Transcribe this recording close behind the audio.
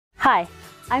Hi,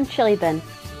 I'm Chili Bin,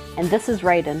 and this is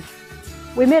Raiden.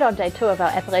 We met on day 2 of our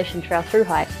Appalachian Trail through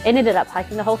hike and ended up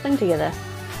hiking the whole thing together.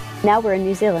 Now we're in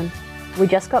New Zealand. We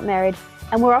just got married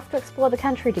and we're off to explore the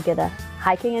country together,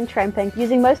 hiking and tramping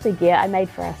using mostly gear I made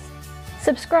for us.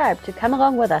 Subscribe to come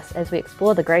along with us as we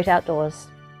explore the great outdoors.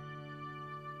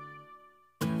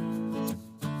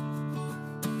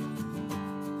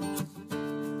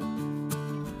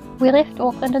 We left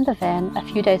Auckland in the van a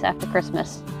few days after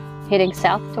Christmas, heading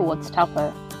south towards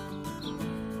Taupo.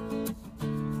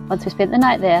 Once we spent the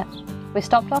night there, we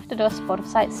stopped off to do a spot of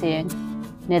sightseeing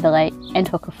near the lake and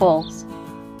Hooker Falls.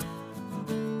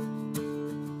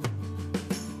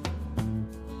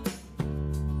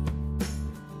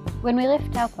 When we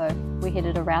left Taupo, we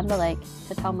headed around the lake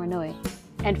to Whanganui,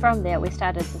 and from there we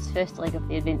started this first leg of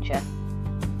the adventure.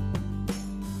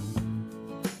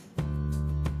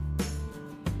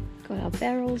 Got our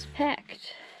barrels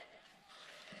packed.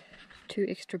 2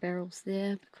 extra barrels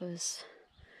there because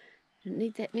I didn't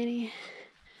need that many.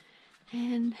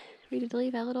 And ready to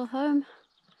leave our little home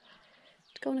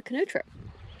to go on a canoe trip.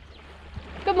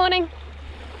 Good morning.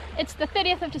 It's the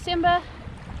 30th of December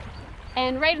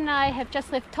and Raiden and I have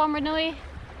just left Whanganui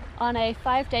on a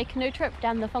 5-day canoe trip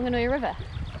down the Whanganui River.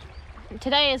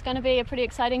 Today is going to be a pretty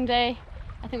exciting day.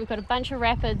 I think we've got a bunch of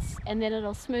rapids and then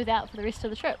it'll smooth out for the rest of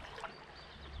the trip.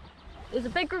 There's a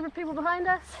big group of people behind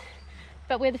us,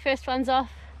 but we're the first ones off,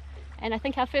 and I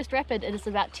think our first rapid is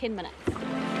about 10 minutes.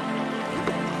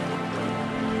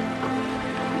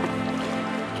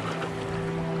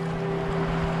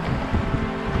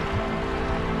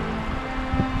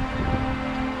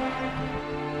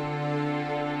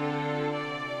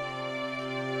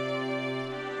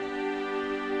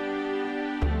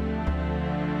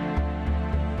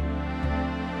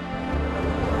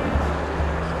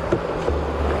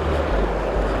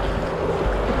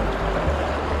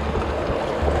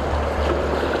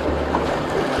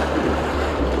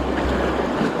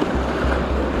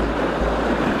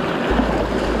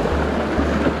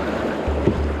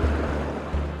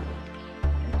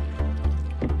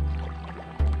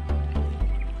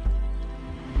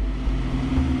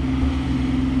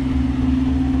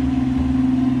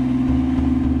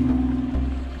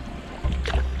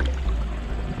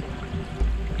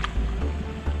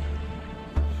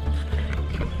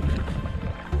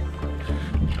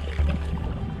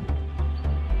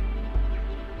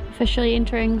 Officially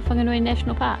entering Whanganui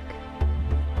National Park.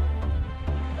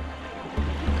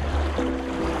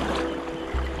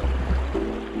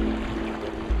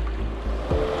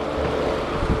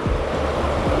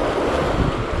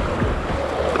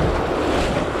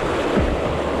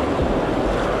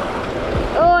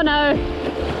 Oh no!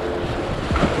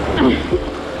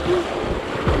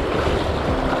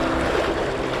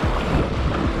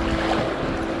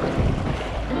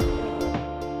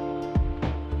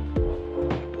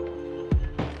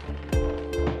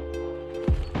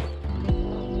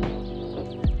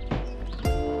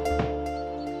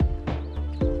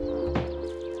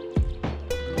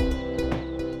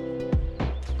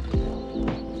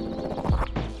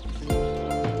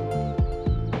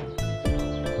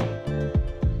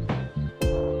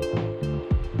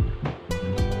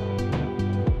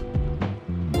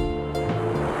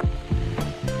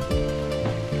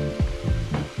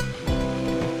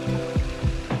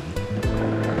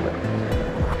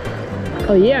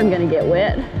 Oh yeah, I'm gonna get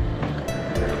wet.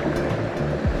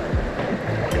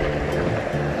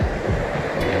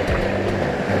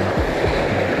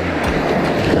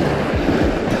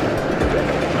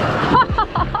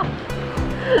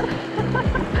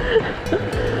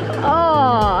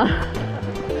 Oh.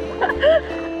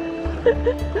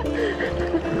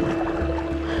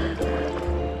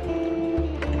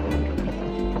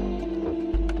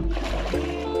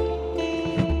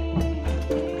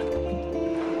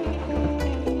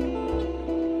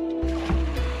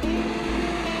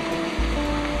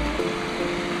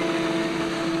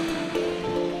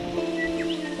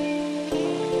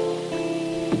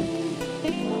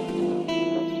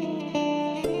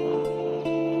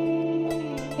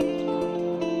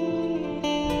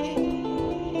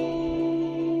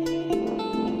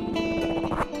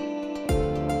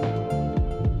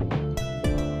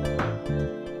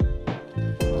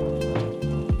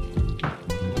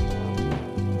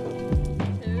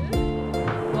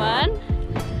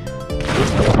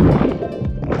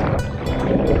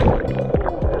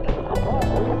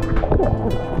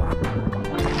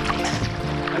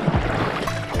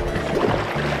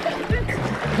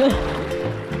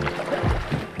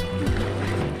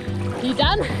 You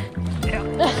done? Yeah.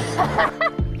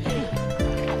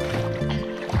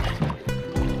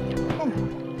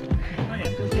 Oh yeah,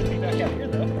 just get me back out here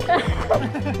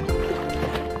though.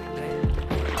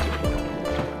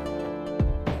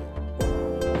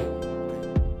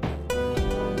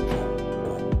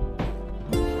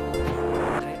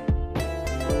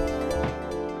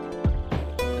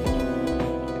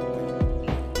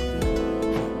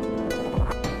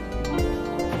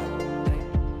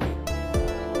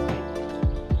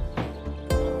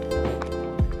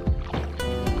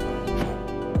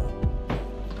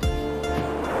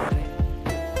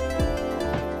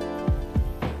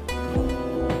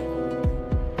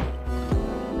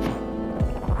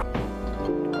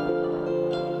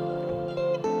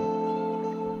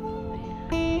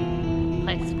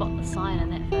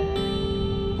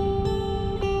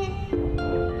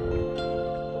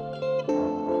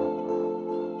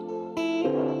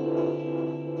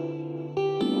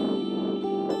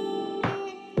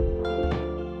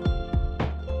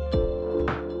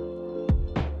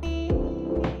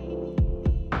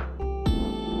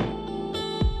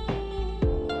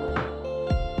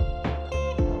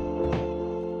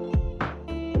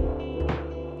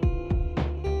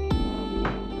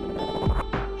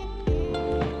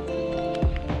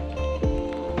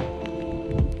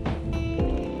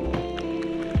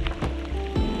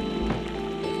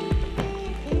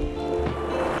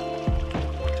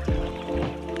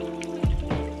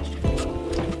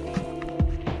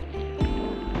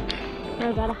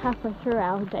 about halfway through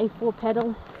our day 4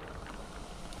 paddle,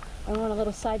 and we're on a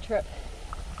little side trip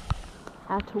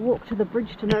to walk to the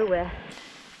bridge to nowhere.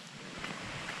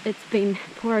 It's been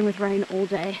pouring with rain all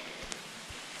day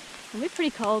and we're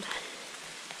pretty cold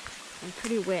and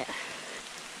pretty wet,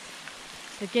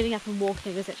 so getting up and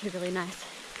walking is actually really nice.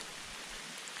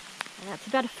 It's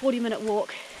about a 40-minute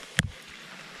walk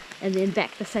and then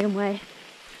back the same way.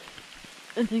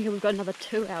 I'm thinking we've got another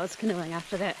 2 hours canoeing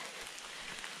after that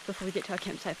before we get to our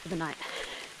campsite for the night.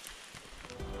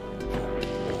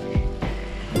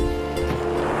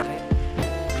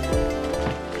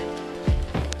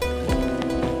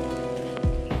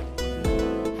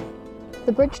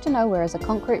 The Bridge to Nowhere is a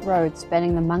concrete road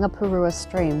spanning the Mangapurua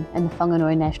stream in the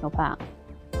Whanganui National Park.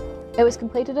 It was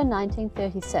completed in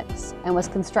 1936 and was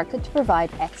constructed to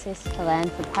provide access to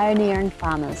land for pioneering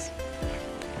farmers.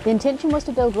 The intention was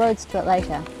to build roads to it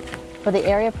later, but the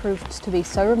area proved to be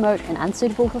so remote and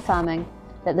unsuitable for farming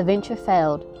that the venture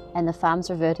failed and the farms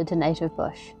reverted to native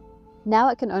bush. Now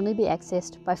it can only be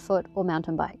accessed by foot or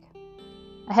mountain bike.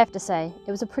 I have to say,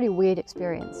 it was a pretty weird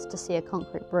experience to see a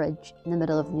concrete bridge in the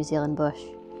middle of the New Zealand bush.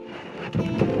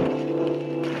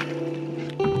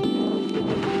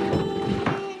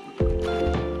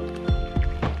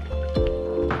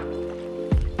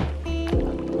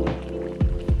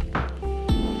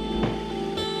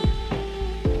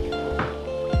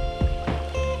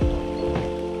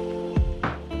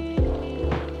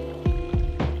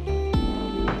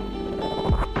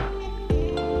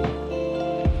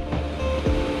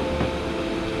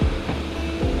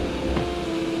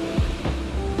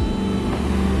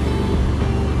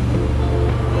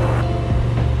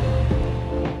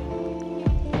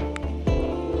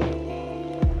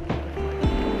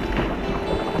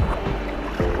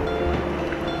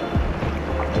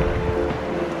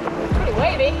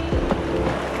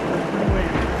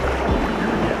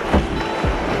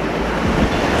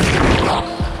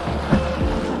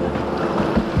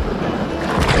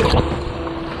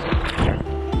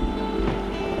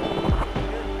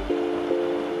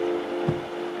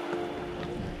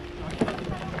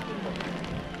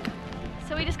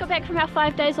 So we just got back from our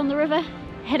 5 days on the river,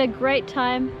 had a great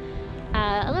time.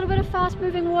 A little bit of fast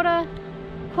moving water,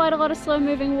 quite a lot of slow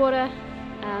moving water,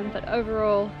 but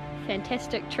overall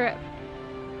fantastic trip,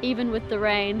 even with the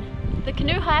rain. The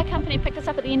canoe hire company picked us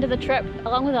up at the end of the trip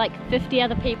along with like 50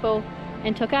 other people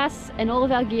and took us and all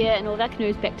of our gear and all of our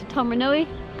canoes back to Whanganui.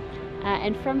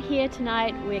 And from here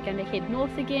tonight we're going to head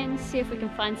north again, see if we can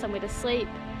find somewhere to sleep,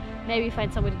 maybe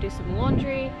find somewhere to do some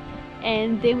laundry,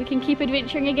 and then we can keep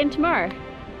adventuring again tomorrow.